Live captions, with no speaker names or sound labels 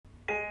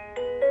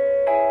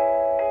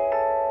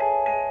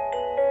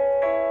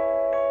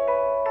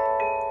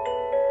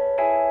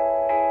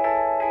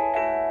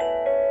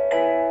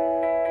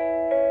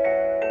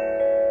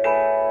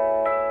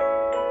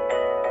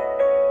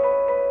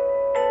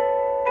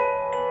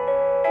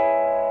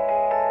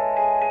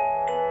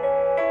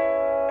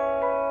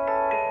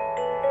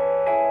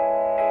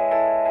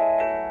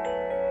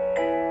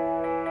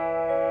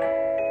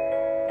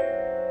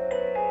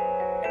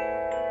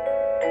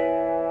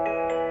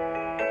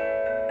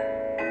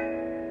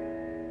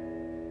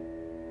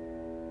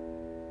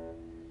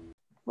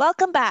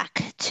Welcome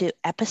back to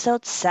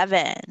episode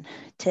 7.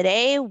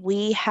 Today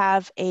we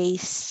have a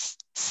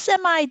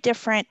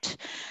semi-different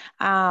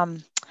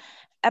um,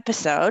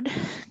 episode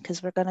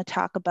because we're going to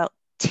talk about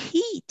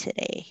tea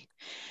today.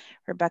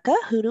 Rebecca,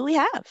 who do we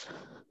have?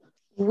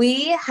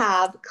 We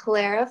have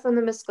Clara from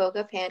the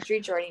Muskoka Pantry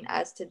joining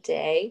us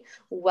today.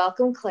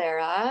 Welcome,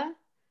 Clara.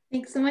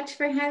 Thanks so much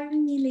for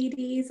having me,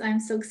 ladies. I'm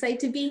so excited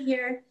to be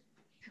here.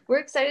 We're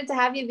excited to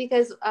have you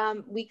because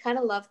we kind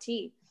of love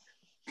tea.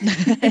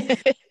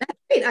 That's great.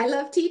 I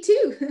love tea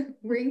too.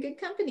 We're in good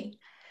company.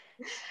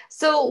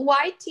 So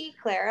why tea,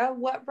 Clara?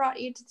 What brought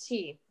you to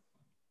tea?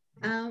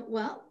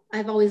 Well,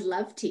 I've always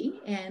loved tea.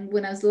 And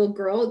when I was a little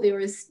girl, there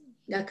was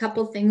a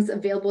couple things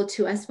available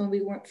to us when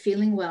we weren't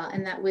feeling well.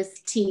 And that was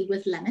tea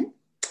with lemon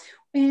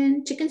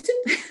and chicken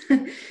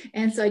soup.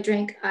 And so I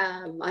drank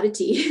a lot of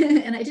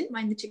tea and I didn't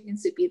mind the chicken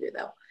soup either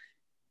though.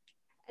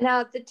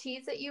 Now, the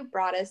teas that you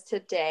brought us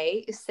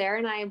today, Sarah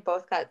and I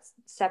both got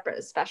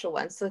separate special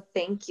ones. So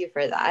thank you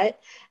for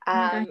that.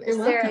 You're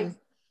Sarah, welcome.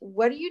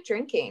 what are you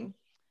drinking?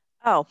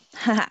 Oh,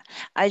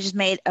 I just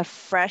made a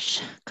fresh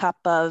cup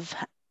of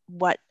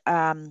what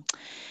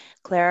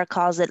Clara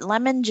calls it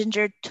lemon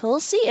ginger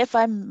tulsi, if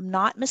I'm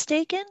not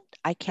mistaken.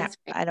 I can't,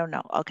 Right. I don't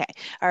know. Okay.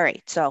 All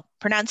right. So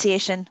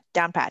pronunciation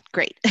down pat.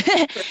 Great.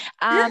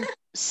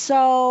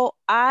 So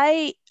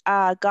I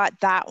got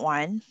that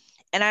one.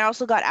 And I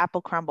also got apple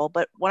crumble,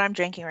 but what I'm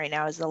drinking right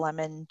now is the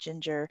lemon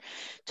ginger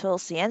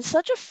tulsi. And it's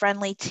such a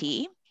friendly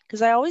tea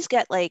because I always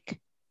get like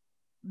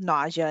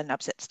nausea and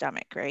upset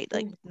stomach, right?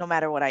 Like no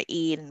matter what I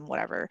eat and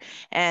whatever.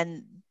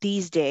 And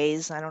these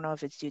days, I don't know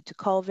if it's due to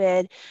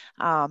COVID,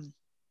 I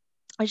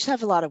just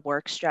have a lot of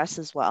work stress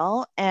as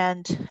well.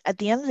 And at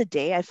the end of the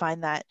day, I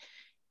find that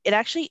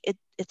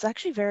it's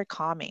actually very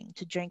calming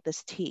to drink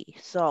this tea.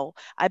 So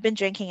I've been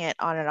drinking it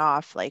on and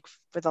off like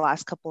for the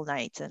last couple of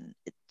nights, and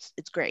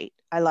it's great.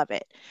 I love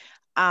it.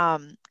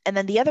 And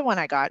then the other one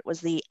I got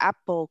was the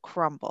apple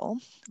crumble.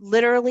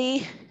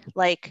 Literally,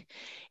 like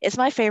it's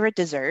my favorite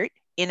dessert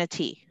in a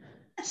tea.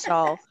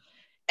 So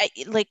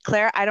like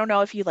Claire, I don't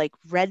know if you like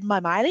read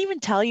my mind. I didn't even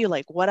tell you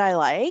like what I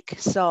like.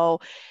 So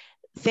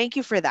thank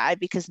you for that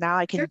because now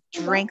I can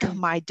drink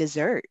my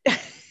dessert.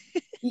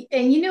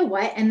 And you know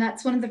what? And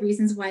that's one of the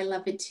reasons why I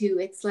love it too.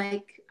 It's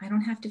like I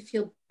don't have to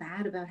feel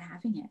bad about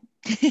having it.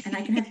 And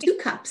I can have 2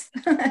 cups.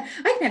 I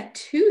can have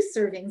 2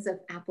 servings of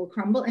apple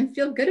crumble and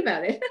feel good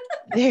about it.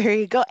 There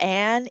you go.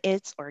 And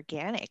it's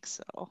organic.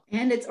 So.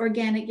 And it's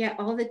organic. Yeah,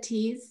 all the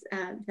teas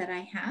that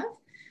I have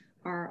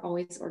are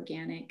always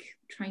organic.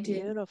 Trying to.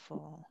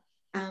 Beautiful.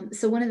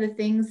 So one of the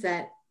things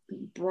that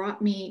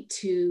brought me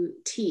to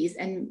teas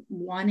and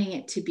wanting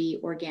it to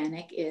be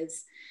organic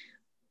is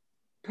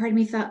part of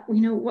me thought,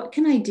 what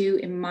can I do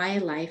in my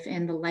life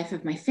and the life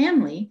of my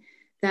family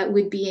that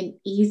would be an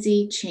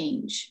easy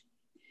change?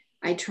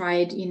 I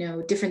tried,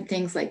 different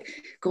things like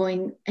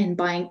going and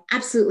buying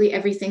absolutely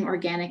everything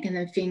organic and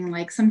then feeling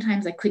like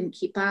sometimes I couldn't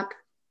keep up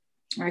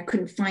or I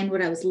couldn't find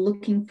what I was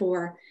looking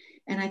for.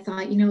 And I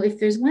thought, if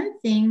there's one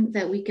thing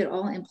that we could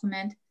all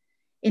implement,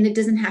 and it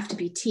doesn't have to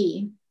be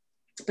tea,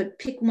 but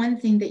pick one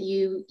thing that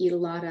you eat a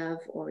lot of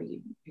or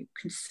you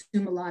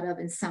consume a lot of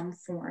in some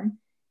form,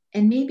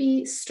 and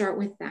maybe start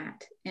with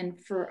that. And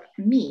for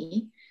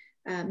me,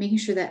 making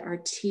sure that our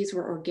teas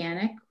were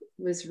organic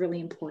was really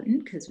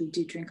important because we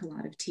do drink a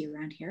lot of tea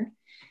around here.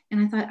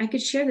 And I thought I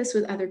could share this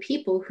with other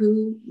people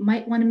who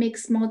might want to make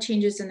small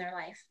changes in their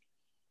life.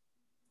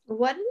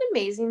 What an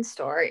amazing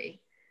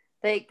story.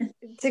 Like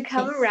to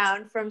come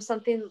around from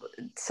something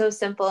so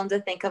simple and to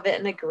think of it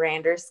in a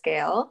grander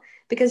scale,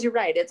 because you're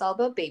right, it's all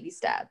about baby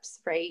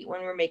steps, right?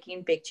 When we're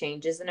making big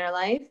changes in our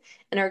life,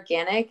 and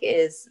organic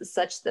is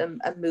such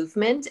a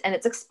movement, and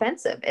it's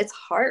expensive. It's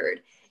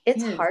hard.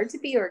 It's hard to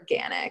be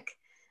organic.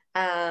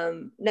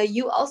 Now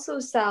you also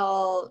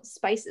sell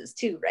spices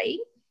too, right?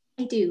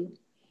 I do.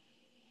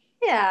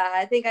 Yeah,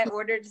 I think I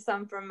ordered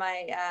some from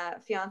my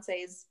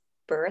fiance's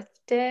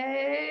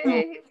birthday.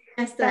 Oh,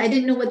 yes, I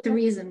didn't know what the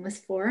reason was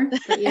for,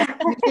 but yeah,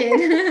 we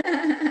did.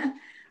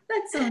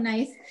 That's so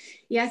nice.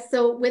 Yeah,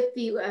 so with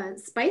the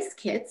spice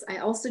kits, I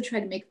also try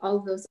to make all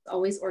of those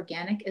always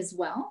organic as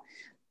well.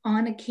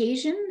 On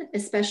occasion,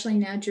 especially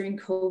now during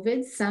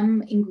COVID,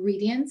 some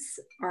ingredients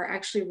are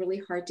actually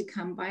really hard to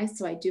come by,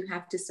 so I do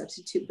have to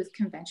substitute with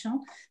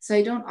conventional. So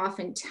I don't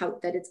often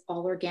tout that it's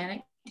all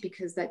organic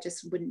because that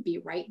just wouldn't be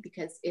right,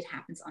 because it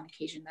happens on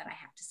occasion that I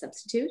have to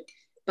substitute.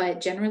 But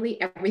generally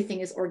everything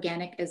is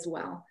organic as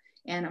well.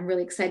 And I'm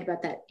really excited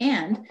about that.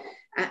 And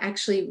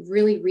actually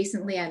really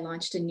recently I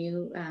launched a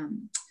new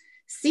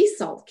sea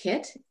salt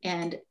kit,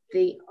 and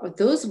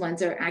those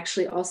ones are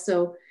actually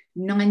also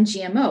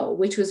non-GMO,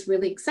 which was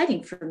really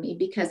exciting for me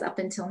because up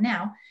until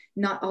now,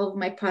 not all of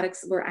my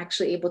products were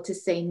actually able to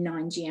say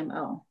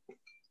non-GMO.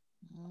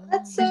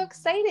 That's so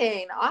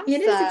exciting. Awesome.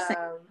 It is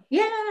exciting.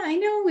 Yeah, I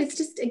know. It's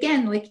just,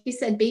 again, like you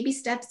said, baby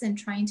steps and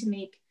trying to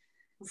make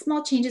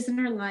small changes in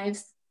our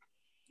lives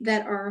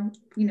that are,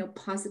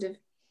 positive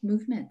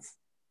movements.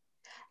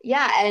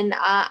 Yeah, and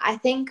I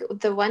think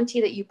the one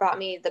tea that you brought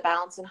me, the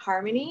Balance and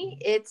Harmony,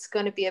 it's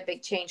going to be a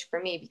big change for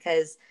me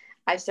because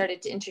I've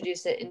started to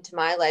introduce it into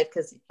my life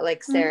because,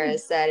 like Sarah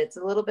said, it's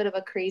a little bit of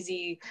a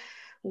crazy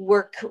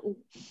work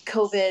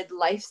COVID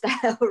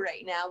lifestyle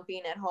right now,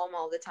 being at home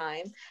all the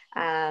time.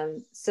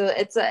 So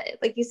it's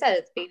like you said,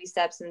 it's baby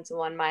steps and it's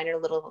one minor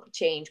little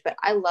change, but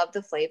I love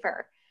the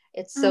flavor.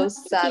 It's so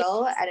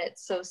subtle and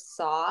it's so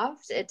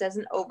soft. It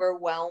doesn't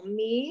overwhelm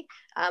me,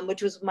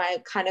 which was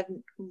my kind of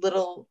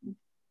little,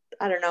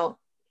 I don't know,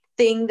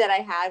 thing that I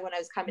had when I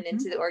was coming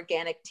into the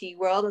organic tea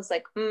world. I was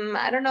like,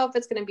 I don't know if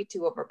it's going to be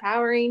too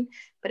overpowering,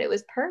 but it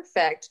was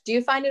perfect. Do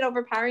you find it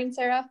overpowering,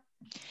 Sarah?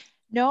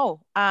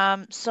 No.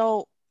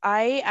 So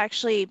I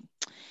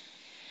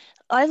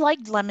like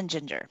lemon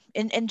ginger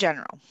in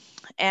general.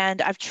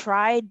 And I've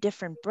tried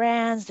different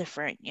brands,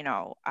 different,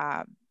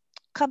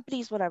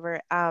 companies,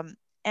 whatever.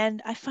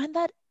 And I find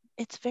that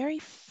it's very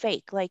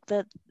fake. Like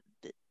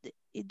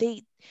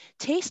they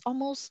taste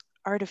almost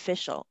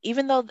artificial,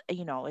 even though,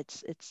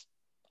 it's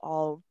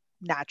all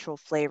natural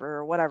flavor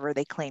or whatever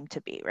they claim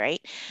to be,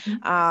 right?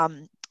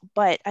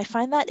 But I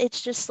find that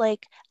it's just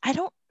like, I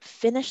don't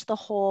finish the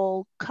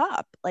whole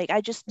cup. Like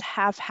I just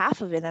have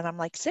half of it and I'm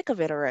like sick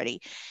of it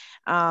already.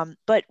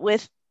 But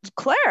with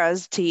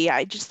Clara's tea,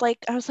 I was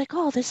like,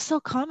 oh, this is so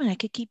common. I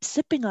could keep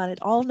sipping on it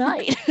all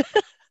night.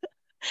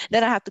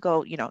 Then I have to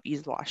go,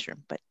 use the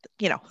washroom, but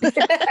but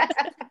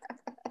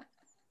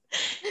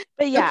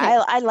yeah,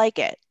 Okay. I like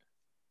it.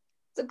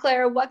 So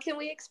Clara, what can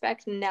we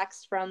expect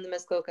next from the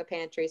Muskoka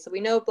Pantry? So we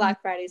know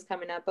Black Friday is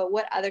coming up, but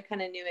what other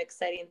kind of new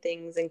exciting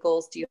things and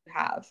goals do you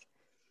have?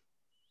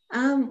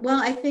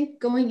 Well, I think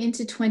going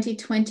into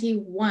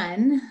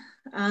 2021,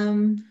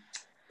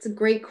 it's a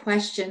great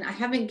question. I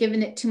haven't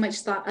given it too much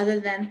thought other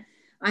than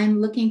I'm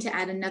looking to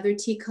add another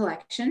tea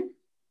collection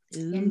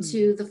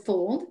into the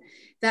fold.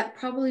 That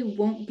probably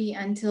won't be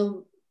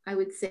until, I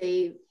would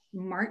say,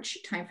 March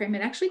timeframe.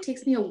 It actually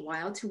takes me a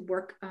while to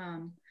work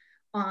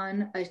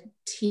on a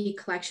tea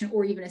collection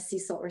or even a sea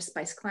salt or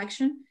spice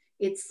collection.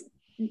 It's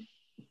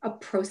a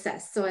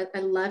process. So I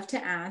love to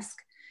ask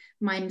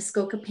my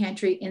Muskoka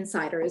Pantry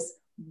insiders,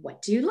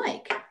 what do you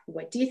like?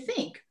 What do you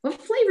think?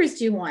 What flavors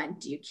do you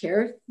want? Do you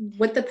care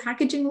what the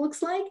packaging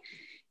looks like?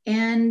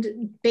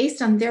 And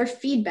based on their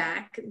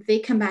feedback, they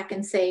come back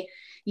and say,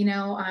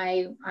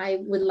 I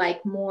would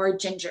like more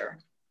ginger,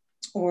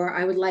 or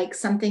I would like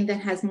something that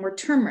has more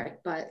turmeric,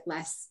 but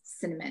less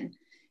cinnamon.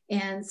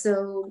 And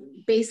so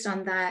based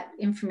on that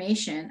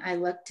information, I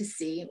look to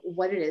see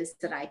what it is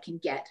that I can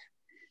get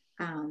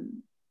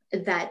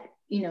that,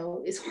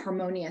 is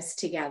harmonious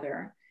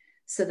together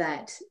so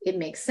that it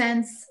makes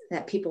sense,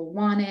 that people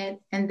want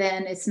it. And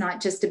then it's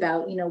not just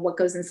about, what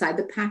goes inside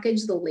the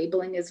package. The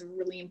labeling is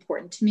really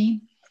important to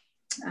me.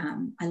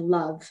 I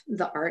love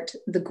the art,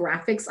 the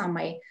graphics on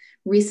my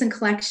recent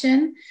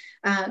collection,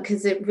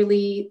 because it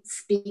really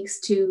speaks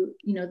to,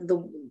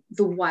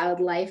 the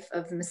wildlife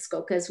of the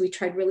Muskokas. We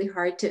tried really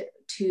hard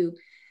to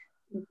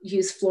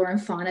use flora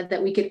and fauna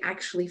that we could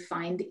actually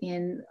find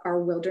in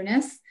our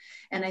wilderness.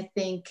 And I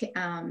think,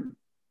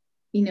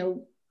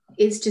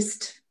 it's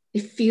just,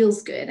 it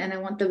feels good. And I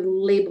want the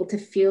label to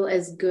feel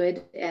as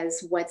good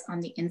as what's on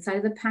the inside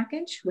of the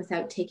package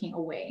without taking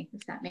away,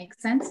 if that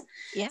makes sense.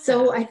 Yeah.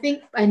 So I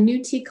think a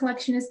new tea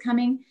collection is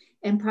coming,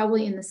 and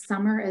probably in the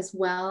summer as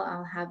well,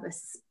 I'll have a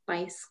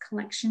spice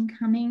collection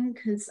coming,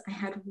 because I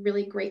had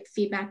really great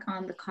feedback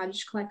on the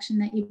cottage collection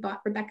that you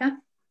bought, Rebecca.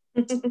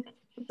 So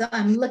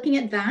I'm looking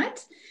at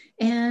that.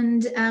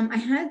 And I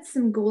had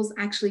some goals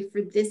actually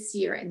for this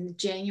year. In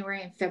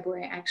January and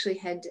February, I actually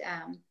had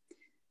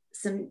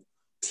some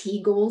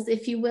tea goals,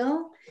 if you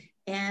will.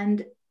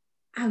 And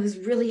I was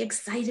really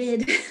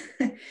excited.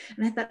 And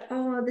I thought,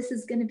 oh, this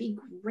is going to be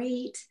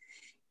great.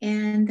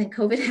 And then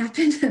COVID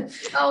happened.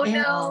 Oh,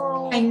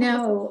 no. I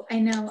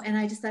know. And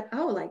I just thought,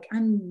 oh, like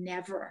I'm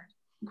never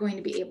going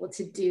to be able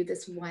to do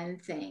this one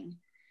thing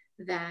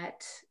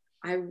that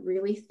I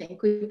really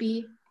think would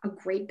be a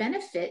great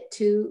benefit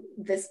to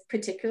this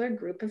particular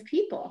group of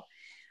people.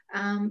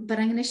 But I'm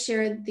going to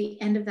share the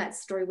end of that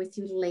story with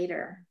you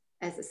later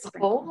as a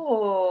sprinkle.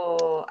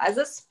 Oh, as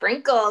a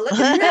sprinkle. Look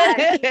at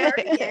that. You're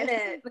already in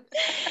it.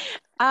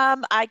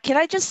 Can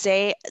I just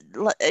say,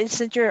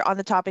 since you're on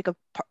the topic of,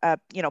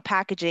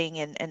 packaging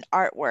and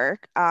artwork,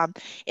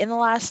 in the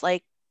last,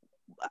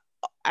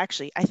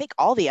 actually, I think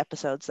all the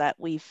episodes that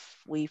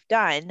we've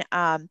done,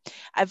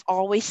 I've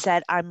always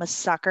said I'm a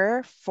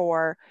sucker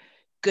for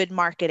good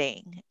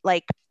marketing.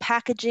 Like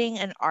packaging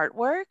and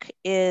artwork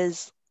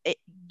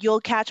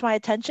you'll catch my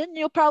attention,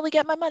 you'll probably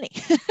get my money.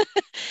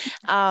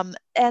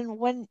 And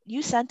when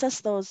you sent us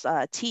those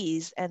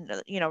teas,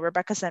 and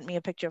Rebecca sent me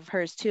a picture of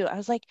hers too, I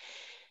was like,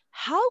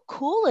 how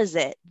cool is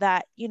it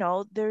that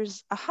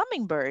there's a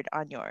hummingbird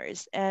on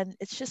yours? And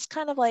it's just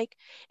kind of like,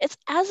 it's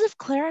as if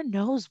Clara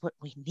knows what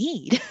we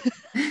need.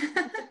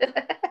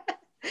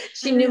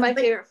 She knew my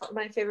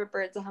favorite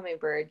bird's a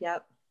hummingbird.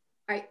 Yep.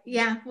 Right.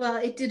 Yeah, well,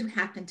 it did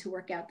happen to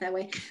work out that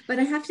way. But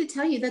I have to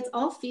tell you, that's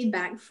all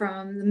feedback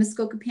from the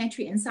Muskoka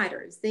Pantry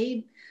insiders.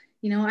 They,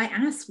 I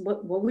asked,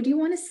 what would you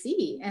want to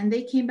see? And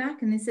they came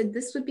back and they said,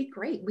 this would be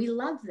great. We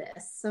love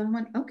this. So I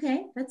went,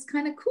 okay, that's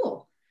kind of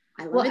cool.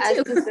 I love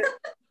it too.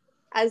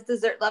 As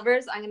dessert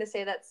lovers, I'm going to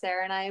say that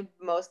Sarah and I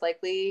most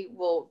likely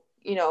will,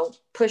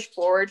 push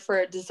forward for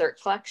a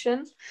dessert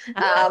collection.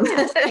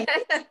 Okay,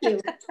 thank you.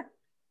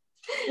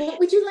 What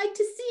would you like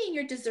to see in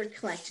your dessert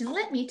collection?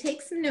 Let me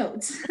take some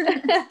notes.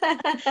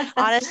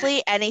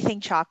 Honestly,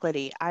 anything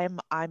chocolatey.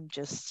 I'm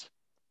just,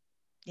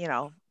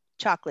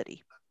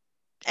 chocolatey.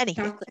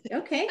 Anything. Chocolate.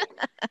 Okay.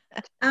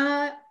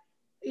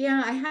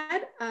 Yeah, I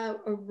had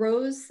a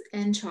rose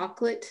and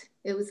chocolate.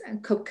 It was a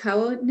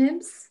cocoa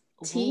nibs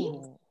tea.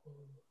 Ooh.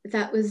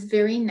 That was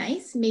very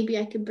nice. Maybe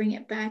I could bring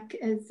it back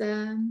as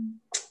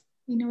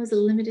as a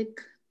limited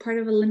part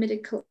of a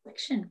limited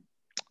collection.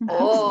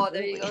 Oh,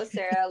 there you go,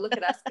 Sarah. Look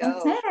at us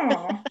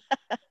go.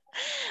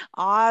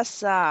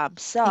 Awesome.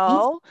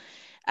 So,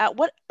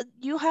 what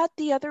you had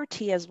the other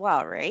tea as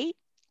well, right?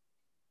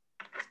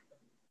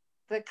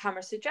 The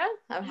Kama Sutra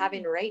I'm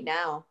having right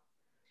now.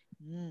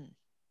 Mm.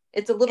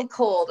 It's a little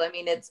cold. I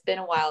mean, it's been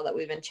a while that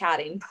we've been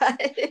chatting, but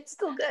it's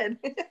still good.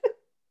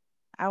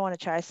 I want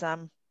to try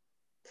some.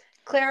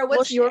 Clara,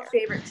 what's your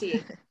favorite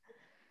tea?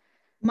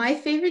 My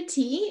favorite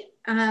tea,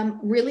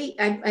 really,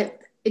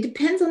 it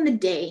depends on the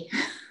day.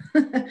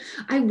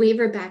 I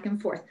waver back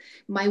and forth.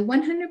 My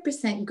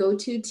 100%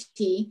 go-to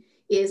tea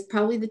is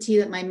probably the tea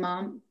that my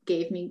mom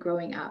gave me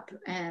growing up.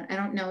 And I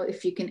don't know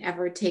if you can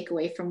ever take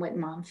away from what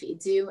mom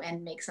feeds you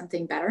and make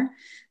something better.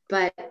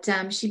 But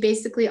she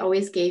basically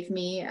always gave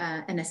me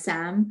an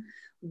Assam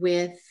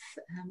with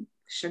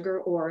sugar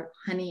or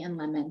honey and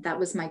lemon. That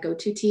was my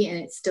go-to tea, and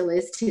it still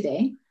is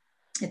today.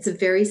 It's a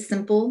very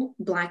simple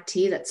black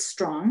tea that's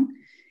strong.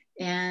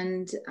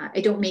 And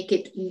I don't make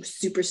it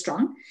super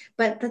strong,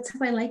 but that's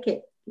how I like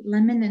it.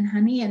 Lemon and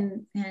honey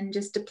and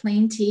just a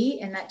plain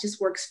tea. And that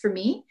just works for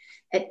me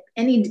at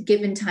any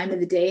given time of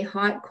the day,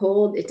 hot,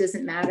 cold, it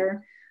doesn't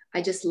matter.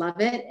 I just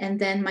love it. And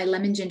then my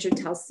lemon ginger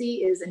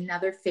Tulsi is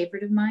another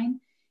favorite of mine.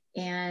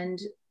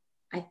 And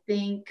I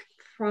think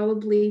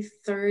probably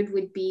third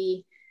would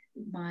be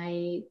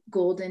my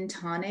golden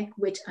tonic,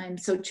 which I'm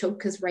so choked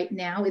because right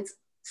now it's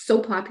so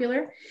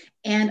popular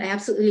and I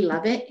absolutely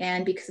love it.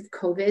 And because of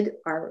COVID,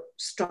 our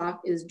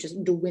stock is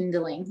just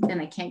dwindling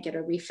and I can't get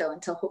a refill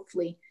until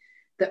hopefully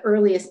the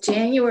earliest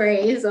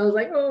January. So I was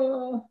like,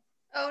 oh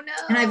no.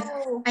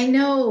 And I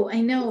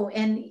know.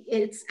 And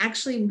it's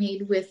actually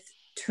made with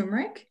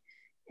turmeric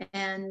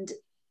and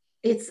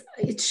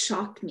it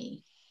shocked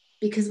me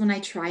because when I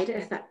tried it,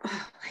 I thought,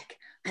 oh, like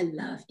I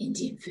love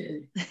Indian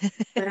food,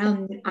 but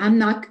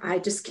I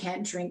just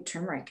can't drink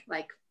turmeric.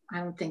 Like,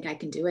 I don't think I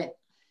can do it.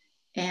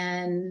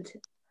 And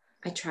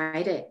I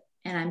tried it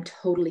and I'm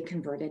totally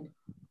converted.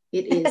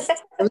 It is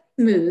so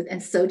smooth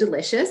and so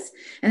delicious.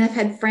 And I've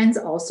had friends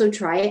also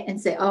try it and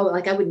say, oh,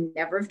 like I would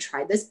never have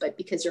tried this, but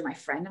because you're my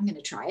friend, I'm going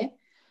to try it.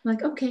 I'm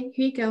like, okay,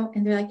 here you go.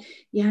 And they're like,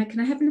 yeah, can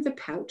I have another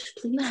pouch,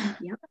 please?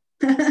 Yeah.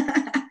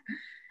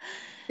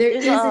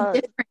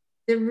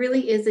 There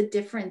really is a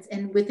difference.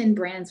 And within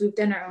brands, we've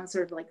done our own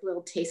sort of like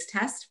little taste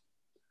test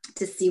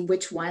to see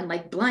which one,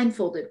 like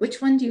blindfolded,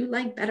 which one do you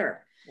like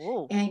better?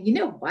 Whoa. And you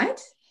know what?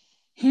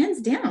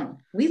 Hands down,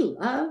 we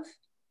love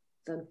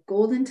the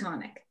golden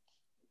tonic.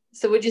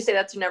 So would you say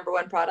that's your number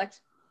one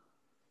product?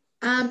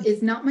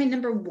 It's not my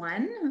number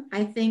one.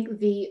 I think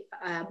the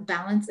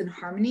Balance and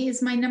Harmony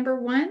is my number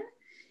one.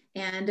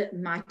 And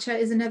matcha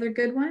is another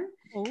good one.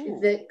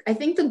 I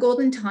think the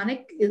golden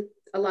tonic is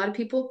a lot of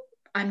people,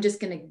 I'm just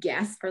going to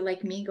guess, are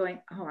like me going,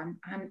 oh, I'm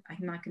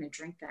not going to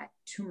drink that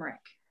turmeric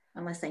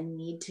unless I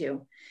need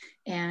to.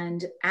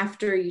 And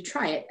after you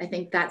try it, I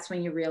think that's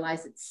when you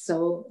realize it's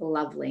so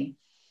lovely.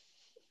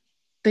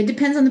 But it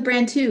depends on the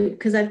brand too,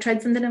 because I've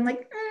tried some that I'm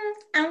like,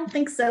 I don't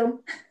think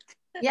so.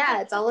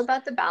 Yeah, it's all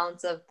about the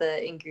balance of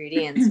the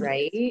ingredients,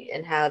 right?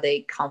 And how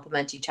they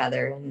complement each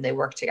other and they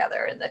work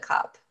together in the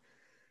cup.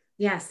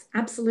 Yes,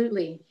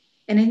 absolutely.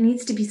 And it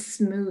needs to be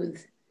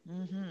smooth.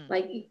 Mm-hmm.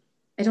 Like,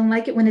 I don't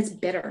like it when it's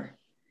bitter.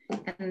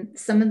 And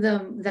some of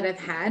them that I've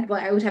had,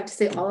 well, I would have to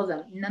say all of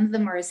them, none of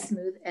them are as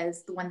smooth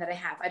as the one that I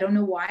have. I don't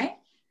know why,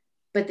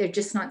 but they're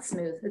just not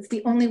smooth. It's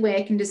the only way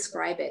I can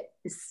describe it,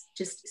 is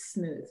just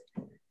smooth.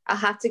 I'll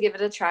have to give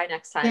it a try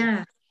next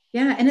time.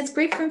 Yeah. And it's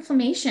great for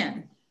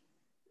inflammation.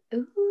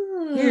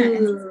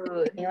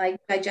 Ooh. Yeah, like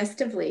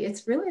digestively,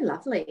 it's really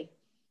lovely.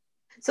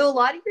 So a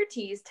lot of your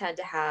teas tend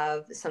to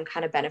have some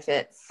kind of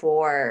benefit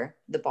for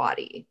the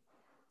body.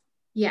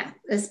 Yeah,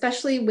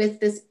 especially with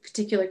this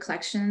particular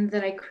collection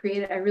that I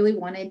created. I really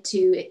wanted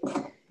to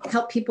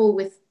help people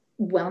with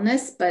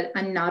wellness, but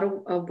I'm not a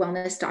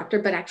wellness doctor,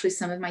 but actually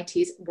some of my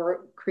teas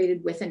were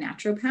created with a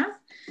naturopath.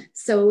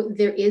 So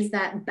there is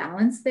that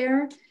balance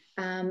there.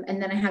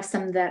 And then I have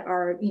some that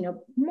are,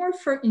 more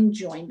for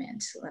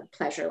enjoyment,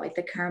 pleasure, like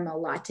the caramel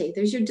latte.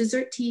 There's your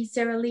dessert tea,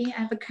 Sarah Lee.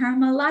 I have a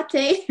caramel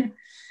latte.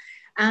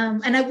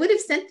 And I would have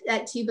sent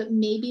that to you, but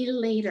maybe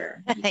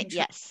later.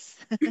 Yes.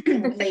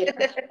 Later.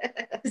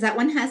 Because that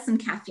one has some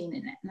caffeine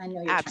in it. And I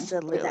know you're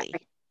absolutely trying to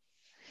that,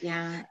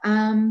 right?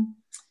 Yeah.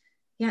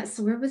 Yeah.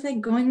 So where was I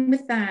going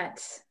with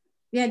that?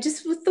 Yeah,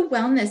 just with the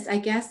wellness, I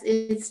guess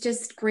it's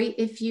just great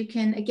if you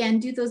can, again,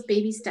 do those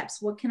baby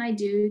steps. What can I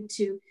do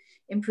to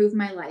improve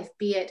my life?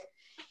 Be it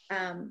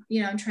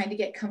I'm trying to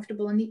get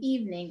comfortable in the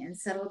evening and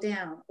settle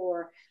down,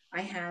 or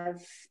I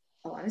have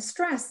a lot of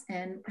stress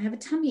and I have a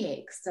tummy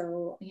ache.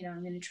 So,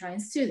 I'm going to try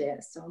and soothe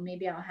it. So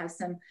maybe I'll have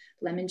some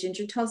lemon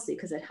ginger tulsi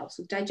because it helps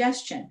with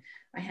digestion.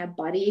 I have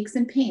body aches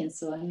and pains.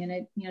 So I'm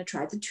going to,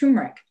 try the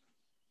turmeric.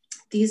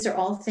 These are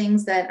all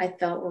things that I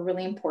felt were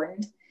really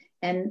important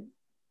and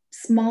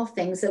small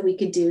things that we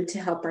could do to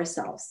help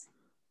ourselves.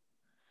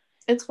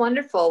 It's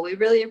wonderful. We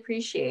really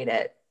appreciate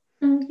it.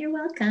 You're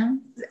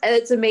welcome. And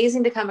it's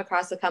amazing to come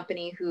across a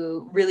company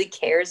who really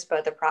cares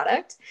about the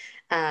product,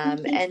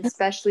 and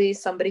especially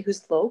somebody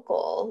who's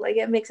local. Like,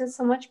 it makes it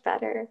so much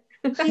better.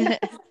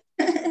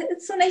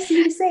 It's so nice of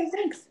you to say.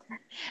 Thanks.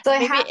 So I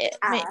have to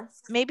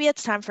ask. Maybe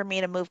it's time for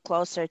me to move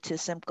closer to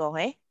Simcoe,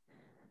 hey?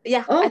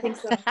 Yeah, I think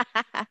so.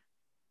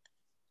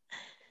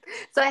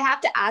 So I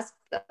have to ask,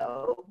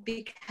 though,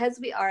 because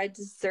we are a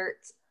dessert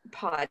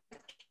podcast.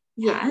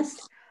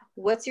 Yes.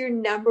 What's your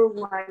number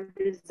one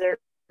dessert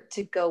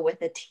to go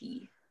with a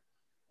tea?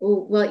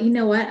 Oh, well, you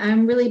know what?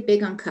 I'm really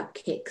big on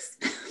cupcakes.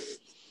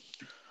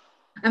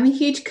 I'm a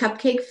huge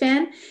cupcake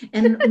fan.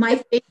 And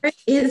my favorite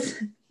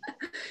is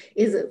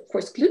of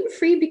course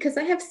gluten-free because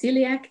I have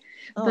celiac,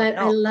 but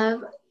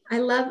no. I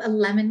love a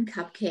lemon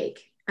cupcake.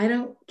 I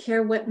don't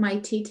care what my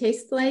tea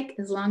tastes like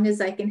as long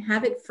as I can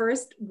have it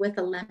first with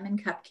a lemon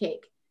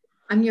cupcake.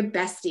 I'm your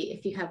bestie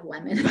if you have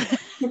lemon.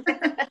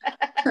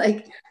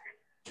 Like,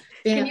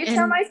 can you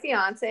tell my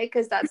fiance,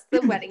 because that's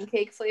the wedding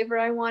cake flavor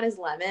I want is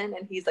lemon,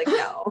 and he's like,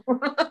 no.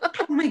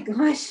 Oh my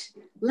gosh,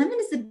 lemon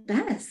is the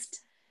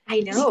best. I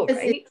know,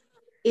 because right?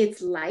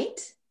 It's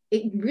light.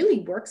 It really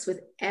works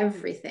with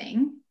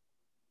everything.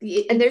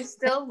 And there's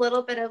still a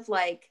little bit of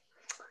like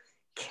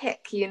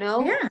kick,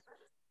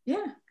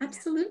 Yeah,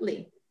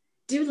 absolutely.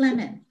 Do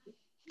lemon.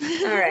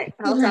 All right,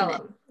 I'll tell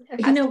him.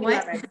 You know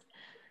what? Lemon.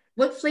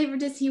 What flavor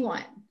does he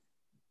want?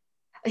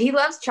 He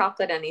loves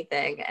chocolate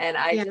anything, and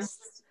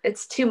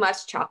it's too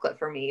much chocolate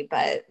for me,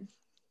 but.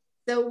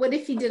 So what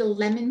if you did a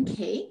lemon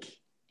cake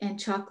and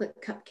chocolate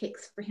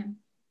cupcakes for him?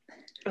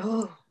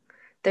 Oh,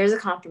 there's a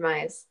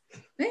compromise.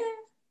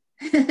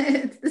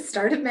 It's the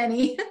start of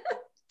many.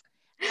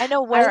 I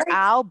know where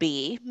I'll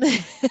be.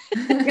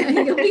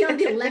 You'll be on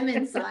the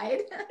lemon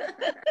side.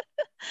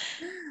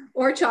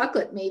 Or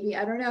chocolate, maybe.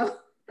 I don't know.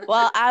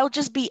 Well, I'll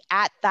just be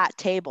at that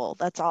table.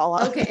 That's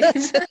all. Okay.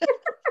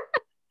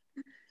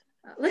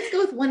 Let's go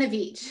with one of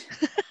each.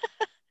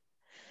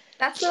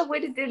 That's the way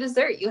to do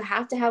dessert. You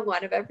have to have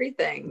one of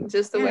everything,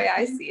 just the way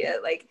I see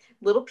it, like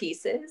little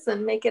pieces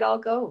and make it all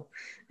go.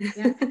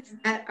 Yeah.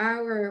 At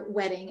our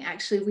wedding,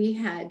 actually, we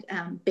had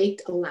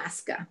baked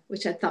Alaska,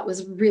 which I thought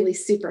was really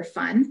super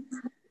fun.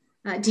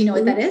 Do you know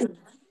what that is?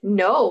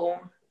 No.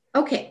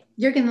 Okay.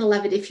 You're going to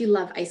love it if you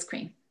love ice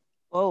cream.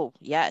 Oh,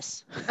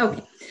 yes.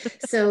 Okay.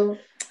 So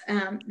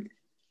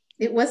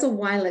it was a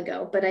while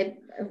ago, but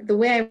the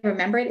way I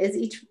remember it is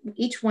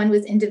each one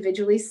was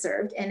individually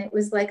served, and it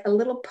was like a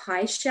little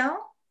pie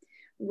shell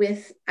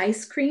with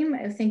ice cream.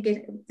 I think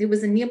it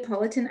was a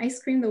Neapolitan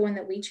ice cream, the one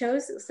that we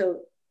chose. So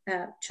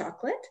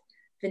chocolate,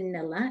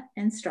 vanilla,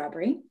 and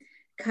strawberry,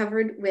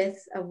 covered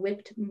with a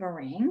whipped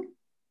meringue.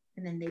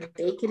 And then they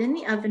bake it in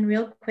the oven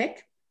real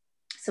quick.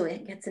 So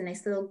it gets a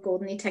nice little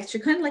goldeny texture,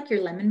 kind of like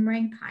your lemon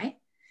meringue pie.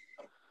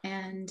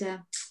 And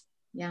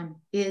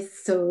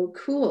is so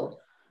cool.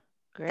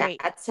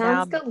 Great. That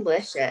sounds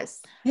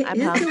delicious. I'm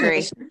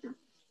hungry.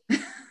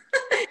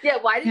 Yeah,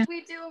 why did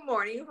we do a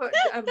morning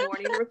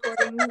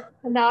recording?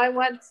 Now I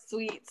want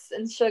sweets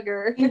and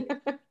sugar.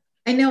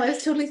 I know. I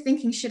was totally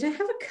thinking, should I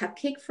have a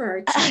cupcake for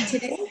our tea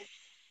today?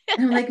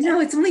 And I'm like, no,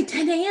 it's only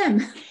 10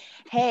 a.m.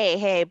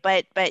 Hey,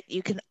 but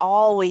you can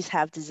always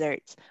have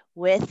desserts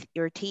with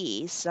your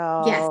tea.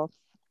 So yes,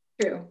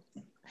 true.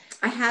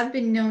 I have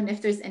been known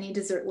if there's any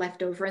dessert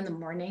left over in the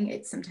morning,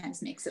 it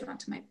sometimes makes it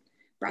onto my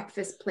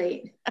breakfast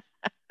plate.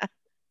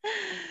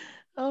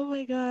 Oh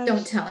my gosh.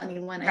 Don't tell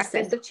anyone.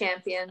 Breakfast of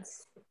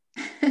champions.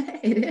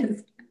 It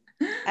is.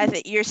 I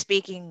think you're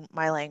speaking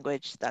my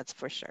language, that's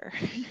for sure.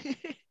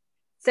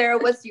 Sarah,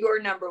 what's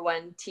your number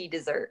one tea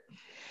dessert?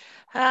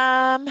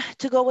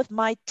 To go with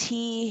my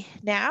tea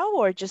now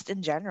or just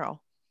in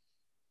general?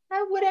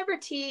 Whatever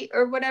tea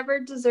or whatever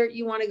dessert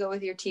you want to go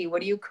with your tea.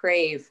 What do you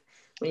crave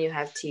when you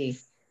have tea?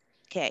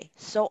 Okay,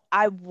 so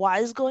I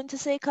was going to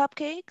say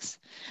cupcakes,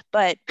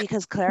 but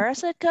because Clara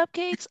said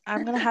cupcakes,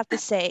 I'm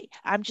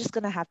just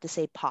gonna have to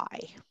say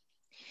pie.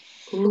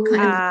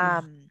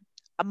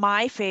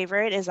 My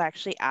favorite is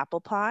actually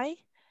apple pie.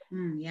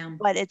 Yum.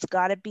 But it's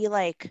got to be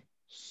like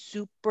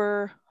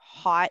super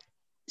hot,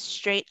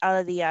 straight out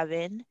of the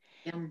oven.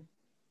 Yum.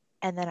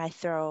 And then I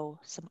throw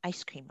some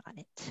ice cream on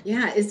it.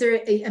 Yeah.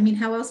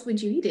 How else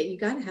would you eat it? You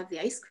got to have the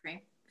ice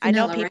cream.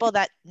 Vanilla, I know people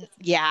that,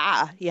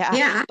 yeah.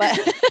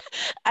 But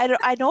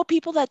I know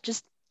people that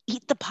just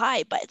eat the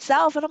pie by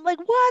itself. And I'm like,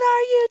 what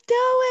are you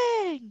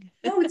doing?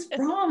 No, it's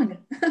wrong.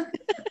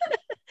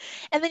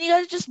 And then you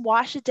got to just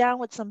wash it down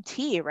with some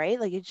tea, right?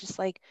 Like it just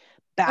like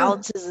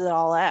balances it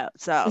all out.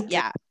 So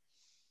yeah.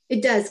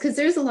 It does, because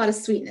there's a lot of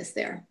sweetness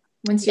there.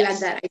 Once you add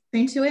that ice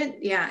cream to it,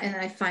 and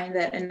I find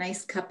that a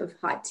nice cup of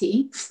hot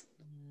tea,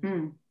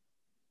 Mm.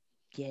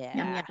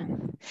 Yeah. Yum,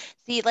 yum.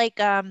 See, like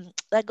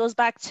that goes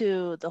back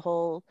to the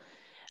whole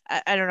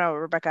I don't know,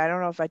 Rebecca, I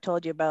don't know if I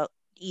told you about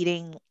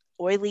eating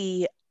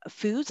oily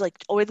foods, like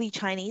oily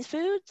Chinese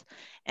foods,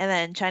 and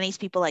then Chinese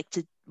people like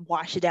to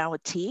wash it down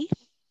with tea.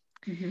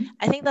 Mhm.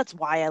 I think that's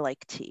why I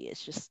like tea.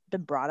 It's just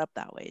been brought up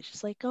that way. It's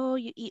just like, oh,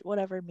 you eat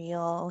whatever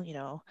meal,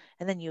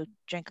 and then you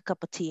drink a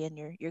cup of tea and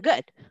you're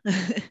good.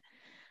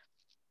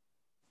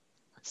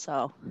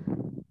 So,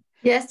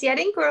 Yeah, see, I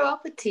didn't grow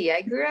up with tea.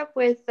 I grew up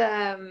with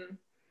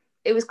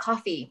it was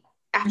coffee,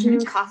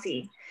 afternoon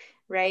coffee,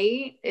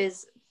 right?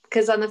 Is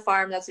because on the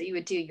farm that's what you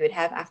would do. You would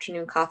have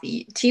afternoon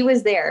coffee. Tea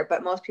was there,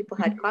 but most people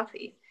had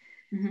coffee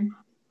Mhm.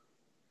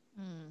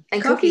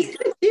 and Coffee's cookies.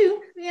 good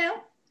too,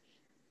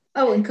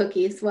 Oh, and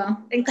cookies.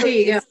 Well, And there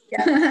you go. cookies,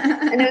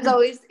 yeah. And it was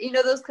always,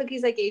 those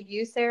cookies I gave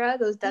you, Sarah,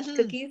 those Dutch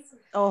cookies.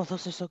 oh,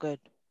 those are so good.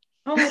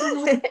 Oh, I don't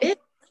know what it is.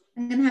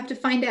 I'm gonna have to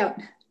find out.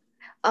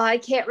 I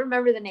can't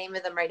remember the name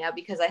of them right now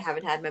because I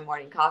haven't had my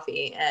morning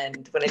coffee,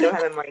 and when I don't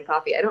have my morning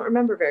coffee, I don't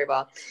remember very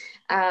well.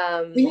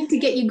 We need to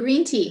get you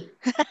green tea.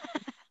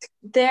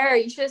 There,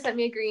 you should have sent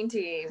me a green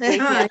tea. Wake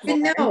me I up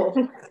didn't more.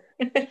 know.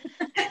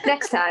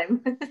 Next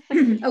time.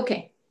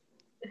 Okay.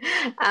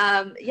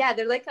 Yeah,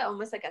 they're like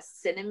almost like a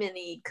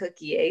cinnamony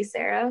cookie, eh,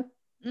 Sarah?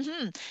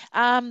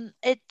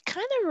 It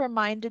kind of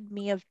reminded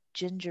me of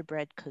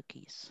gingerbread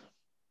cookies.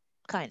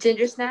 Kind of.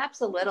 Ginger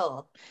snaps a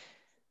little.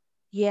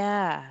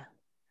 Yeah.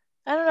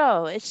 I don't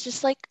know. It's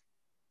just like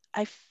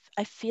I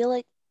feel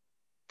like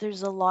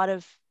there's a lot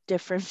of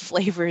different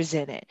flavors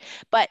in it.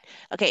 But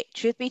okay,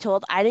 truth be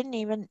told, I didn't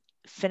even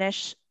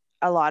finish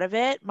a lot of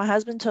it. My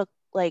husband took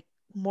like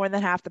more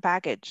than half the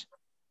package.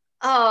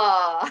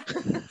 Oh.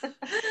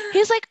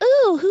 He's like,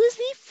 "Ooh, who's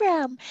he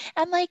from?"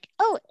 I'm like,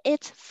 "Oh,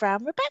 it's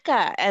from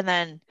Rebecca." And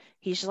then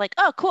he's just like,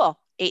 "Oh, cool."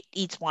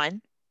 Eats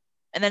one.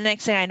 And then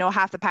next thing I know,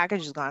 half the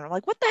package is gone. I'm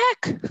like, "What the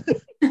heck?"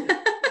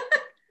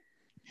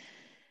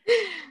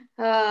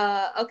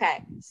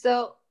 Okay.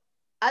 So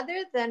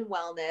other than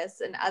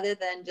wellness and other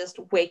than just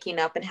waking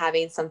up and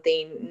having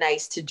something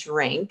nice to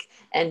drink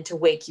and to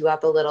wake you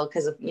up a little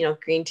because of,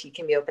 green tea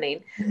can be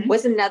opening,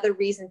 what's another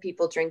reason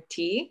people drink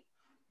tea?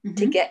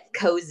 To get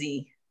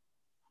cozy.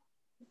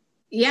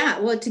 Yeah,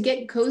 well, to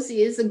get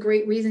cozy is a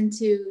great reason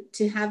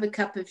to have a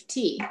cup of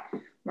tea,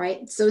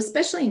 right? So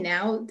especially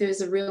now,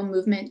 there's a real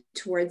movement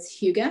towards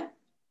hygge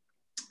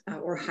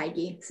or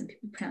hygge. Some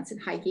people pronounce it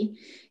hygge,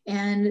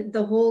 and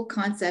the whole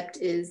concept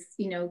is,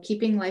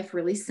 keeping life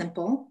really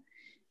simple,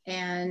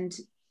 and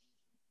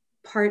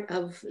part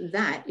of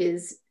that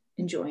is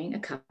enjoying a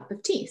cup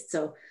of tea.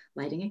 So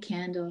lighting a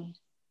candle,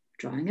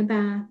 drawing a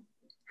bath,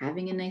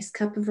 having a nice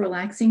cup of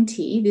relaxing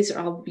tea. These are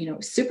all,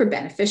 super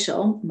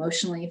beneficial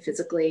emotionally,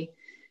 physically.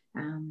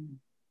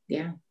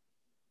 Yeah.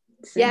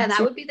 Yeah,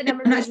 that would be the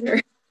number one. Sure.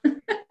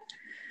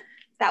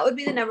 That would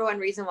be the number one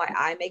reason why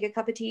I make a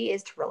cup of tea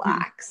is to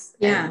relax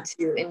and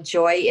to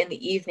enjoy in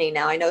the evening.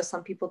 Now, I know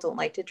some people don't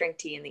like to drink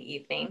tea in the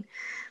evening,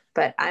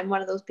 but I'm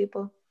one of those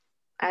people.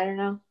 I don't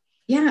know.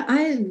 Yeah,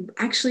 I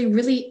actually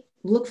really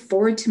look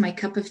forward to my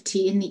cup of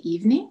tea in the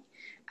evening,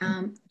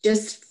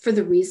 just for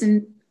the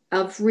reason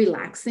of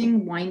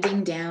relaxing,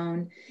 winding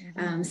down.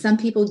 Some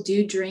people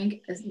do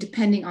drink,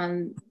 depending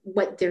on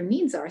what their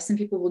needs are. Some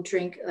people will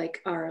drink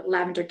like our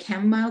lavender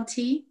chamomile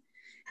tea.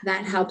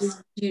 That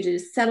helps you to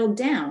settle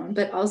down,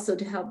 but also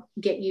to help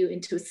get you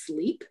into a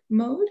sleep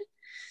mode.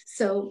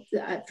 So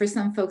for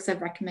some folks,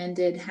 I've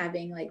recommended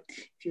having, like,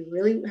 if you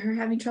really are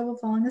having trouble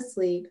falling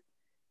asleep,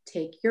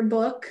 take your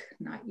book,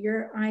 not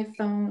your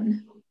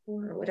iPhone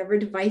or whatever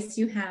device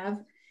you have,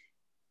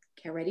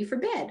 get ready for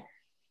bed.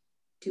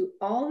 Do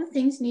all the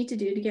things you need to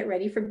do to get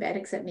ready for bed,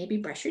 except maybe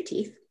brush your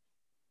teeth.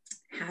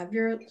 Have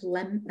your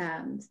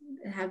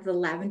have the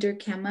lavender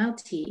chamomile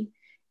tea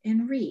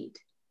and read,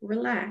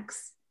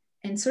 relax,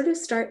 and sort of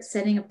start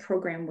setting a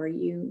program where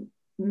you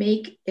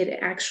make it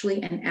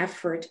actually an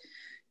effort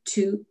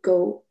to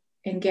go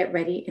and get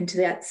ready into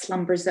that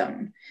slumber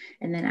zone.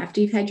 And then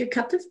after you've had your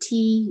cup of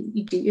tea,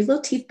 you do your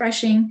little teeth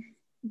brushing,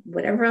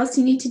 whatever else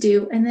you need to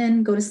do, and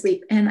then go to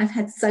sleep. And I've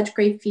had such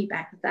great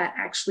feedback that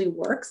actually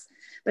works.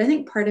 But I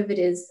think part of it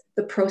is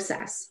the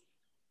process.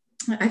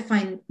 I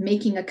find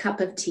making a cup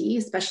of tea,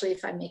 especially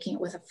if I'm making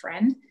it with a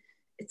friend,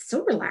 it's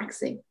so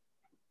relaxing.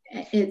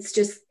 It's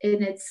just,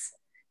 and it's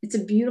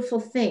a beautiful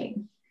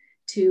thing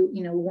to,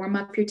 warm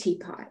up your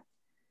teapot,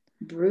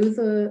 brew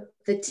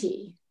the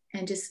tea,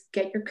 and just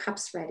get your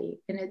cups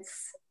ready. And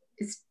it's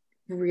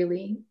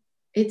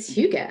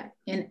hygge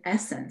in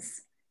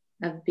essence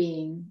of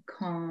being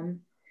calm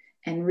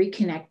and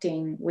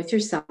reconnecting with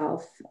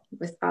yourself,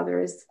 with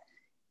others,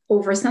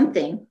 over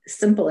something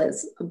simple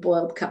as a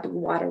boiled cup of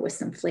water with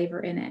some flavor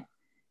in it.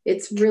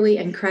 It's really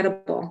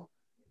incredible.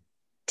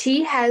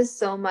 Tea has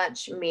so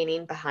much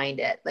meaning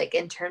behind it. Like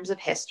in terms of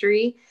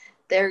history,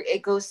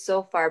 it goes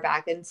so far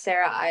back. And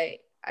Sarah,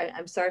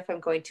 I'm sorry if I'm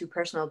going too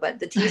personal, but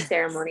the tea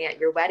ceremony at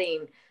your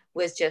wedding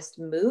was just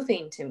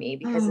moving to me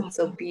because it's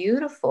so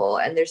beautiful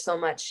and there's so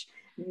much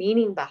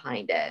meaning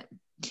behind it.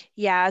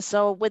 Yeah,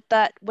 so with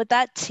that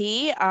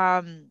tea,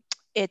 I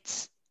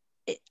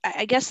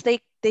guess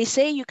they they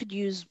say you could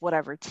use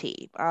whatever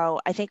tea.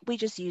 I think we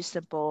just used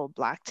simple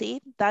black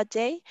tea that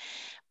day,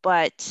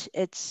 but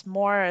it's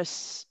more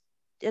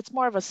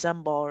of a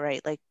symbol,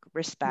 right? Like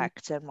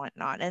respect and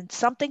whatnot, and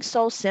something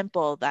so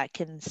simple that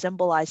can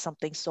symbolize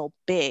something so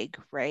big,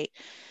 right?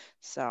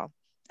 So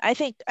I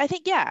think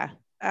yeah.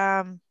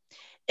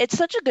 It's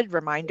such a good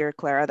reminder,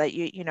 Clara, that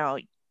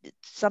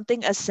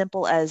something as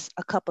simple as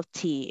a cup of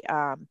tea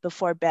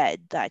before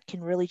bed that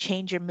can really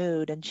change your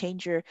mood and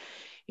change your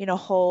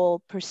whole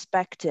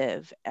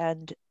perspective.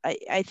 And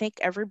I think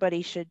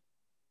everybody should,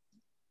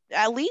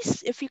 at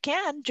least if you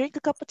can, drink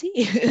a cup of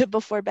tea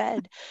before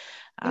bed.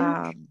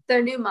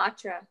 Their new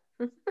mantra.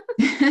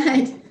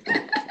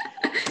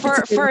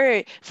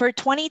 For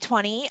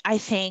 2020, I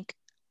think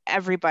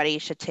everybody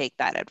should take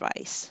that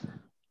advice.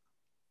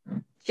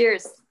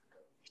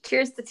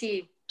 Cheers to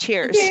tea.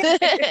 Cheers.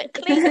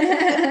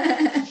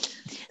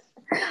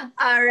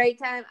 All right,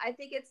 I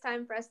think it's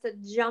time for us to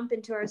jump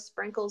into our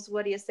sprinkles.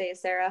 What do you say,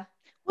 Sarah?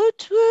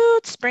 Woot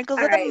woot, sprinkles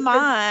of the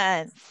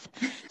month.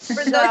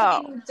 For those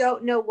of you who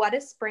don't know what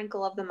a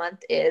sprinkle of the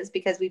month is,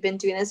 because we've been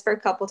doing this for a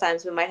couple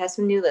times, we might have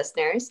some new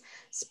listeners.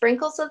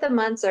 Sprinkles of the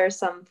month are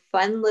some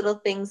fun little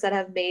things that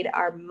have made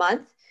our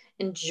month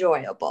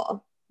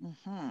enjoyable.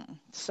 Mm-hmm.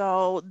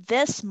 So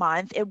this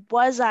month, it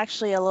was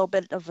actually a little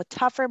bit of a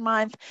tougher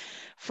month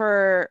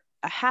for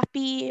a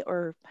happy,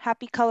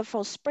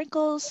 colorful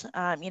sprinkles,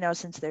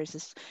 since there's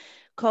this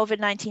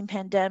COVID-19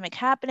 pandemic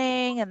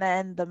happening, and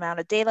then the amount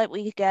of daylight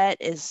we get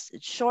is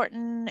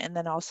shortened, and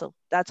then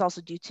that's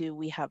also due to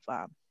we have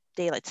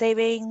daylight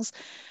savings,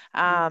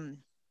 and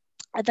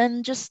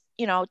then just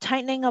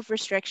tightening of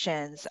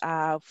restrictions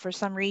for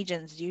some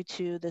regions due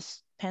to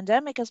this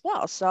pandemic as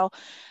well. So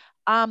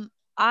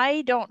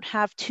I don't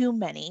have too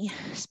many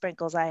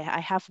sprinkles. I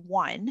have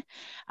one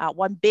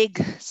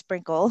big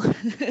sprinkle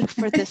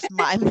for this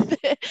month.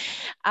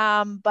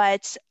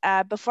 But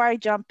before I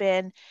jump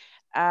in,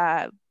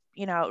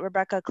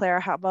 Rebecca, Clara,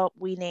 how about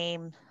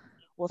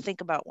we'll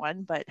think about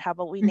one, but how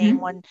about we name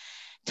one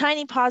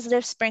tiny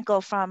positive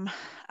sprinkle from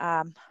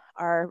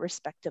our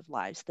respective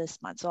lives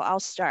this month? So I'll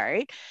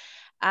start.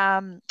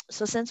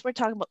 So since we're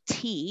talking about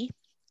tea,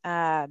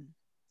 I'd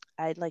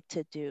like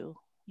to do,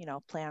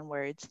 play on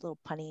words, little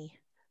punny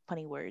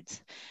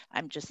words.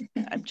 I'm just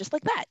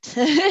like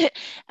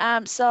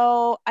that.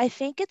 So I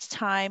think it's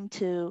time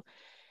to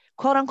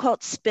quote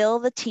unquote spill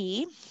the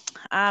tea.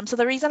 So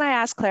the reason I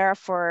asked Clara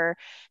for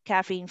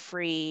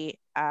caffeine-free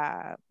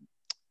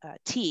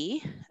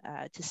tea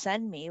to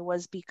send me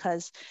was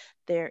because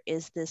there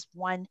is this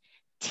one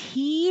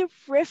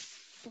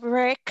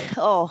Tea-rific.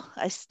 Oh,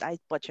 I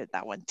butchered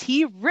that one.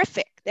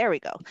 Tea-rific. There we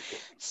go.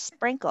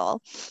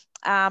 Sprinkle.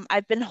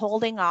 I've been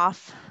holding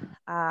off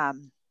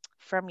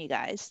from you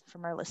guys,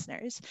 from our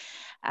listeners,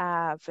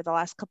 for the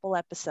last couple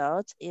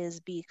episodes, is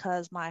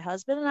because my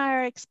husband and I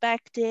are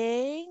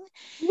expecting.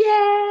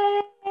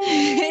 Yay!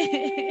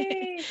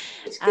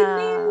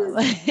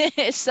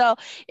 So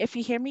if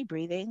you hear me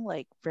breathing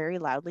like very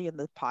loudly in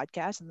the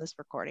podcast and this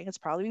recording, it's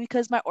probably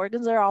because my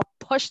organs are all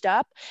pushed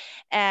up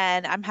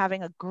and I'm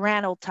having a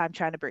grand old time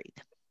trying to breathe.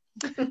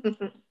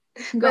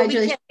 But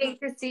we can't wait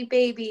to see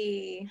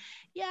baby.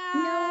 Yeah.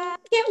 No,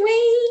 can't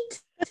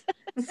wait.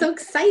 So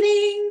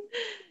exciting.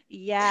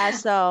 Yeah,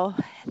 so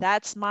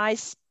that's my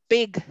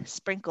big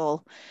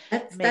sprinkle.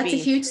 That's a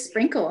huge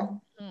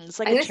sprinkle. It's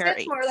like a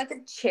cherry. It's more like a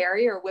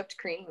cherry or whipped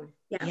cream.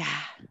 Yeah,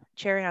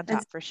 cherry on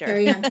top for sure.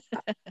 Cherry on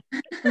top.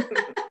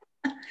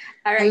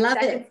 All right, I love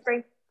it.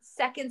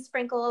 Second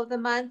sprinkle of the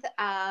month.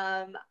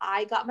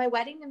 I got my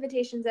wedding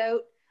invitations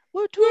out.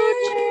 Woot woot.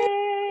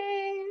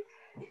 Yay!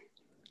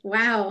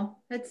 Wow,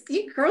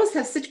 you girls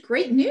have such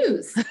great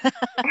news.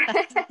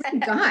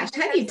 Gosh,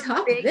 how do you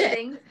top this? Big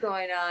things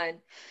going on.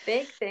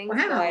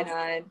 Going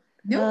on.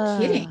 No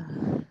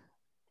kidding.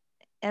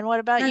 And what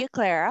about you,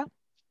 Clara?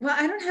 Well,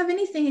 I don't have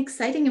anything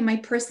exciting in my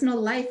personal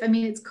life. I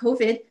mean, it's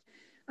COVID.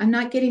 I'm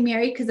not getting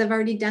married because I've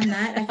already done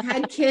that. I've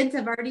had kids.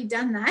 I've already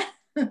done that.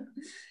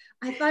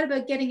 I thought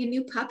about getting a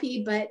new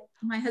puppy, but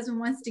my husband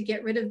wants to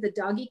get rid of the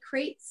doggy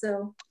crate.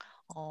 So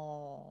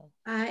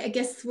I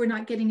guess we're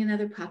not getting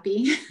another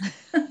puppy.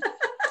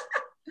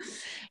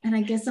 And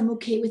I guess I'm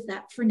okay with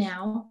that for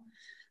now.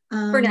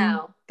 For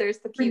now. There's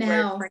the key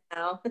word, for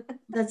now.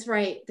 That's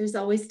right. There's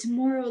always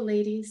tomorrow,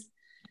 ladies.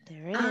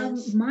 There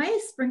is. My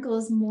sprinkle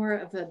is more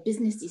of a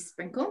businessy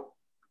sprinkle.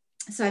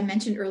 So I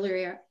mentioned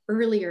earlier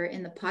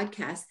in the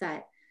podcast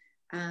that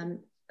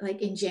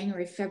like in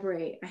January,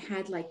 February, I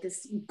had like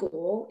this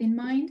goal in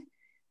mind.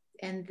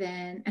 And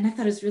I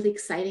thought it was really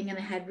exciting and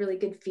I had really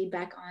good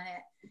feedback on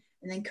it.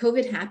 And then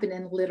COVID happened,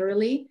 and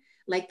literally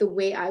like the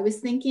way I was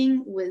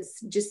thinking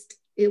was just,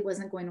 it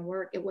wasn't going to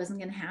work. It wasn't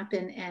going to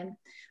happen. And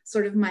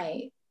sort of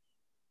my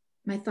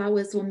thought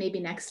was, well, maybe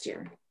next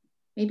year.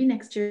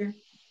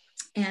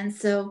 And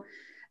so,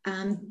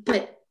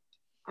 but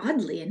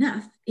oddly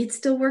enough, it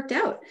still worked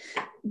out.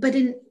 But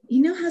you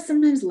know how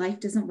sometimes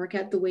life doesn't work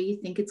out the way you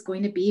think it's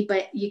going to be,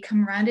 but you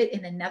come around it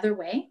in another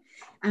way.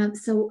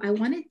 So I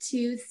wanted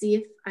to see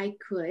if I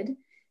could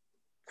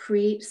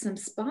create some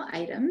spa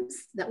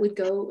items that would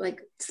go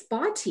like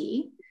spa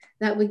tea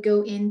that would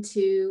go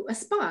into a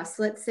spa.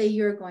 So let's say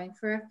you're going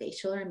for a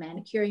facial or a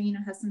manicure, and you know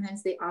how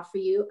sometimes they offer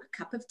you a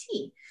cup of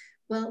tea.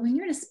 Well, when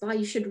you're in a spa,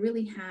 you should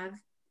really have,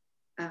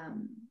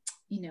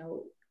 you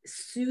know,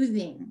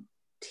 soothing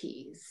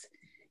teas.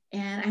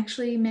 And I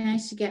actually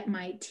managed to get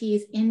my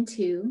teas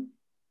into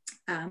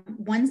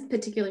one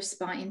particular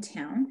spa in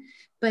town,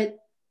 but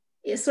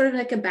it's sort of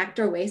like a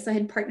backdoor way. So I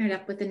had partnered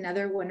up with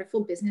another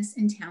wonderful business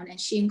in town, and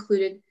she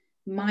included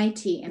my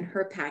tea in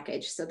her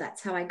package. So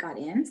that's how I got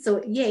in.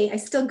 So yay, I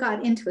still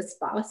got into a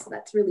spa. So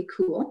that's really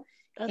cool.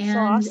 That's so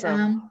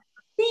awesome.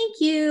 Thank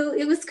you.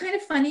 It was kind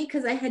of funny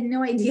because I had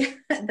no idea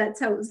that's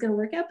how it was going to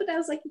work out, but I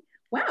was like,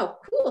 wow,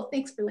 cool.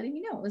 Thanks for letting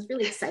me know. I was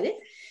really excited.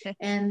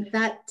 And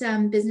that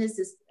business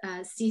is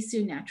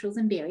Sisu Naturals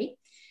in Barrie.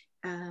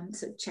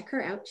 So check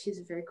her out. She's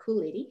a very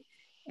cool lady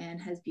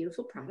and has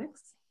beautiful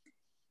products.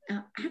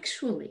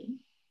 Actually,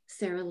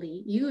 Sarah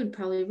Lee, you would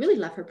probably really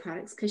love her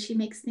products because she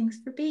makes things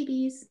for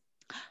babies.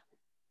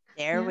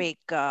 There we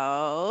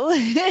go.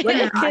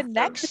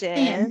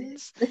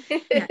 Connections.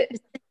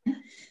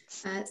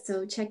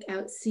 So check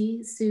out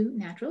Sisu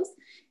Naturals.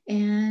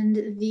 And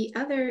the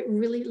other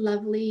really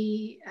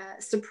lovely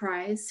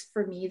surprise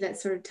for me that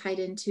sort of tied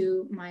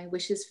into my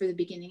wishes for the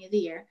beginning of the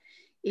year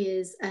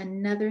is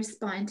another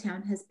spa in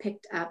town has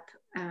picked up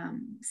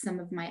some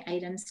of my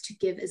items to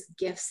give as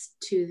gifts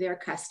to their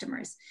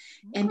customers.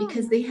 And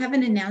because they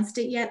haven't announced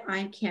it yet,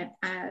 I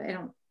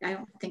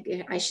don't think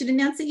I should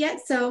announce it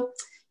yet. So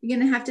you're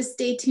going to have to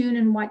stay tuned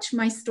and watch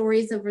my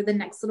stories over the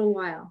next little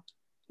while.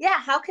 Yeah.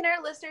 How can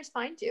our listeners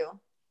find you?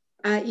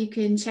 You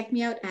can check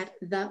me out at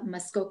the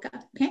Muskoka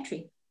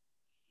Pantry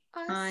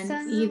on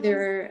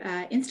either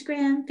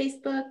Instagram,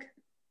 Facebook,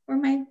 or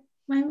my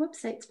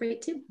website's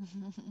great too.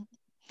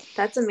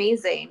 That's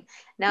amazing.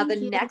 Now, the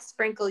next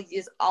sprinkle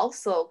is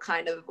also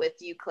kind of with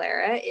you,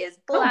 Clara, is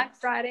Black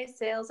Friday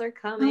sales are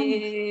coming.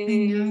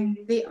 I know,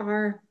 they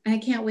are. And I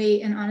can't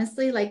wait. And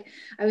honestly, like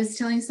I was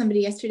telling somebody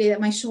yesterday that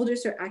my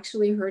shoulders are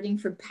actually hurting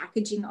from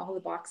packaging all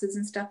the boxes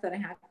and stuff that I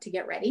have to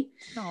get ready.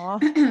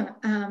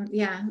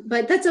 Yeah,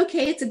 but that's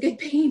okay. It's a good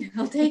pain.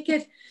 I'll take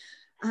it.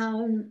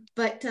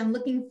 But I'm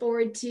looking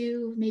forward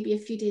to maybe a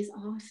few days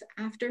off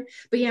after.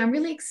 But yeah, I'm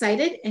really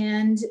excited.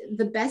 And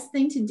the best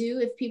thing to do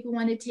if people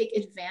want to take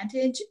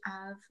advantage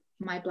of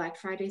my Black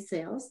Friday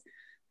sales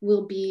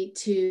will be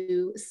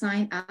to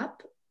sign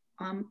up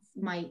on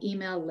my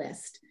email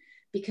list,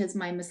 because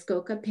my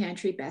Muskoka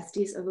Pantry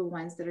besties are the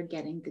ones that are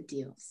getting the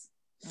deals.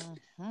 So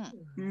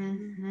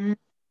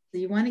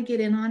you want to get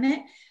in on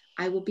it.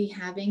 I will be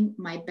having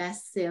my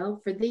best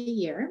sale for the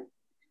year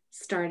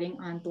starting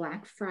on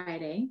Black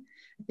Friday.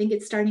 I think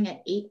it's starting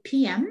at 8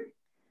 p.m.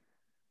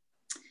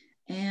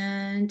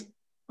 And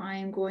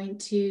I'm going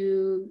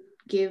to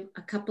give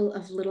a couple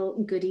of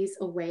little goodies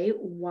away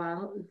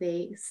while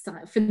they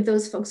sign, for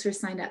those folks who are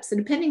signed up. So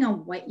depending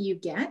on what you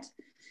get,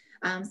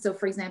 so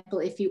for example,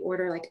 if you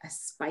order like a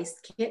spice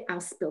kit,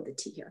 I'll spill the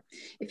tea here.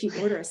 If you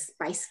order a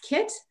spice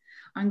kit,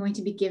 I'm going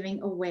to be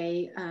giving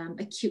away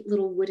a cute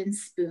little wooden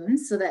spoon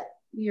so that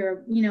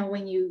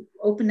when you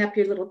open up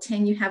your little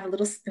tin, you have a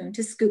little spoon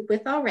to scoop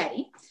with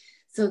already.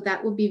 So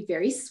that will be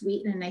very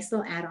sweet and a nice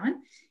little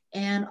add-on.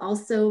 And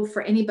also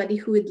for anybody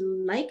who would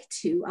like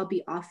to, I'll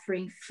be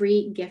offering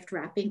free gift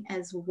wrapping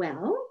as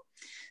well.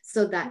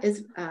 So that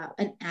is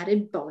an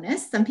added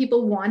bonus. Some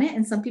people want it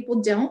and some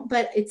people don't,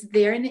 but it's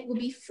there and it will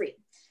be free.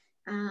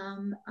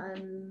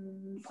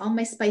 All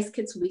my spice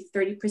kits will be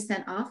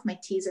 30% off. My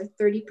teas are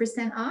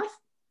 30% off.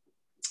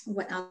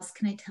 What else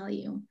can I tell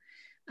you?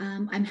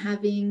 I'm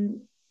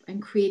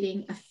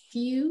creating a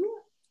few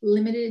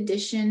limited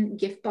edition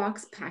gift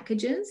box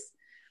packages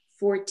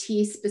for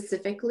tea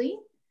specifically.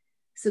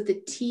 So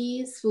the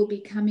teas will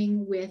be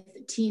coming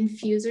with tea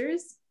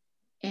infusers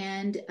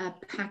and a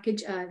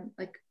package,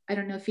 like, I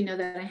don't know if you know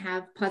that I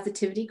have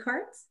positivity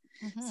cards.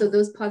 So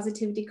those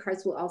positivity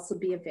cards will also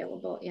be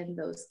available in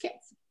those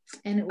kits.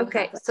 And it will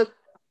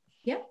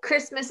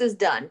Christmas is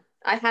done.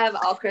 I have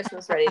all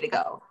Christmas ready to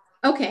go.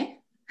 Okay.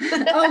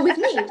 Oh, with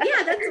me.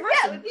 Yeah, that's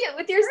awesome. Yeah,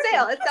 with your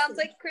sale. It sounds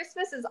like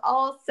Christmas is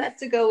all set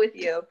to go with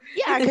you.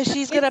 Yeah, because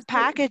she's gonna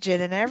package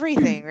it and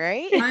everything,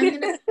 right?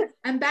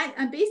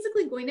 I'm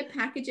basically going to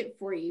package it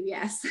for you.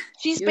 Yes.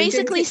 She's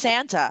basically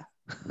Santa.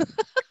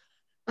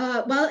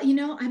 Well,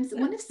 I'm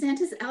one of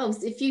Santa's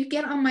elves. If you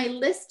get on my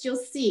list, you'll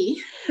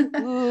see.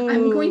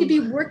 I'm going to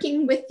be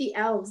working with the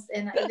elves,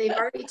 and they've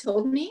already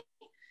told me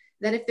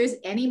that if there's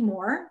any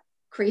more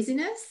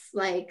craziness,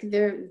 like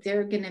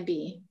they're gonna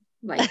be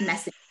like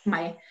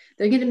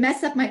they're gonna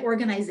mess up my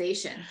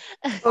organization.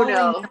 Oh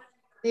no.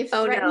 They've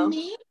threatened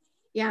me.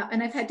 Yeah,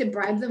 and I've had to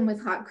bribe them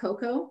with hot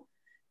cocoa.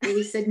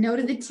 They said no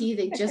to the tea,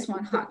 they just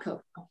want hot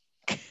cocoa.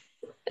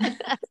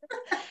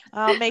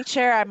 I'll make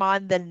sure I'm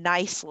on the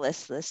nice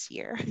list this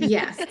year.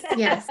 Yes.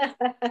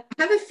 I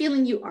have a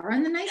feeling you are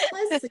on the nice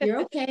list, so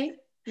you're okay.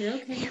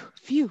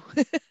 Phew.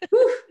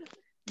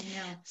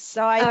 Yeah.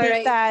 So I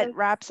think that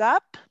wraps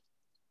up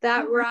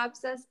that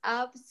wraps us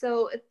up.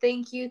 So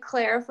thank you,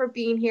 Clara, for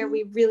being here.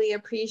 We really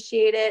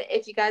appreciate it.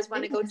 If you guys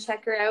want to go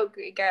check her out,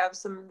 grab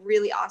some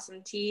really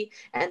awesome tea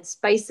and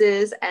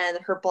spices, and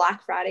her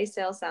Black Friday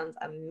sale sounds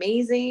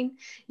amazing.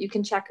 You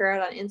can check her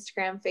out on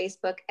Instagram,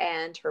 Facebook,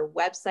 and her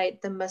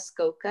website, the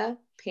Muskoka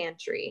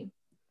Pantry.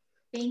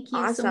 Thank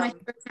you so much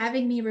for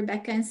having me,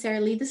 Rebecca and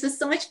Sarah Lee. This is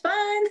so much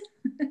fun.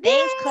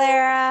 Thanks,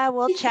 Clara.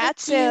 We'll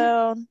chat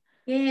soon.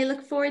 Yay,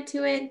 look forward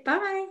to it.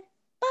 Bye.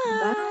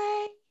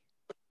 Bye.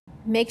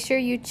 Make sure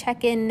you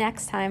check in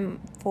next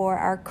time for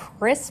our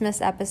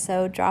Christmas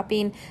episode,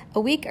 dropping a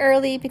week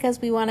early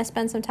because we want to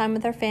spend some time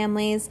with our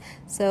families.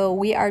 So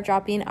we are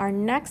dropping our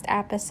next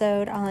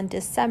episode on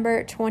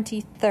December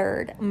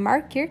 23rd.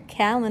 Mark your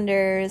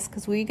calendars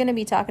because we're going to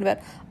be talking about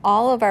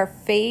all of our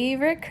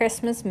favorite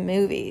Christmas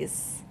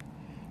movies.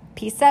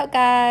 Peace out,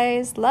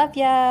 guys. Love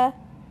ya.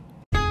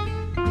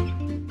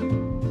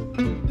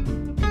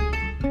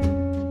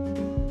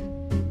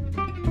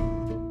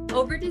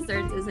 Over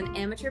Desserts is an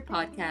amateur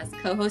podcast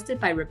co-hosted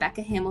by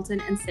Rebecca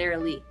Hamilton and Sarah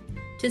Lee.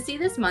 To see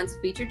this month's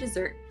featured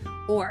dessert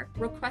or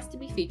request to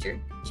be featured,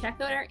 check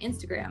out our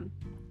Instagram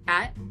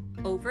at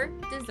Over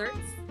Desserts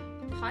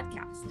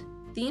Podcast.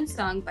 Theme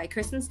song by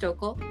Kristen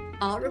Stokel.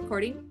 All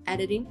recording,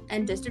 editing,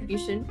 and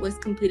distribution was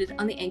completed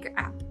on the Anchor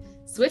app.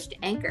 Switch to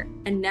Anchor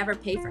and never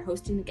pay for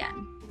hosting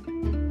again.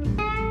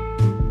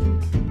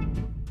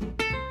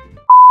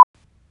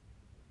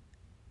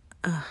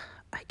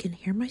 I can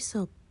hear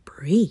myself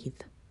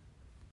breathe.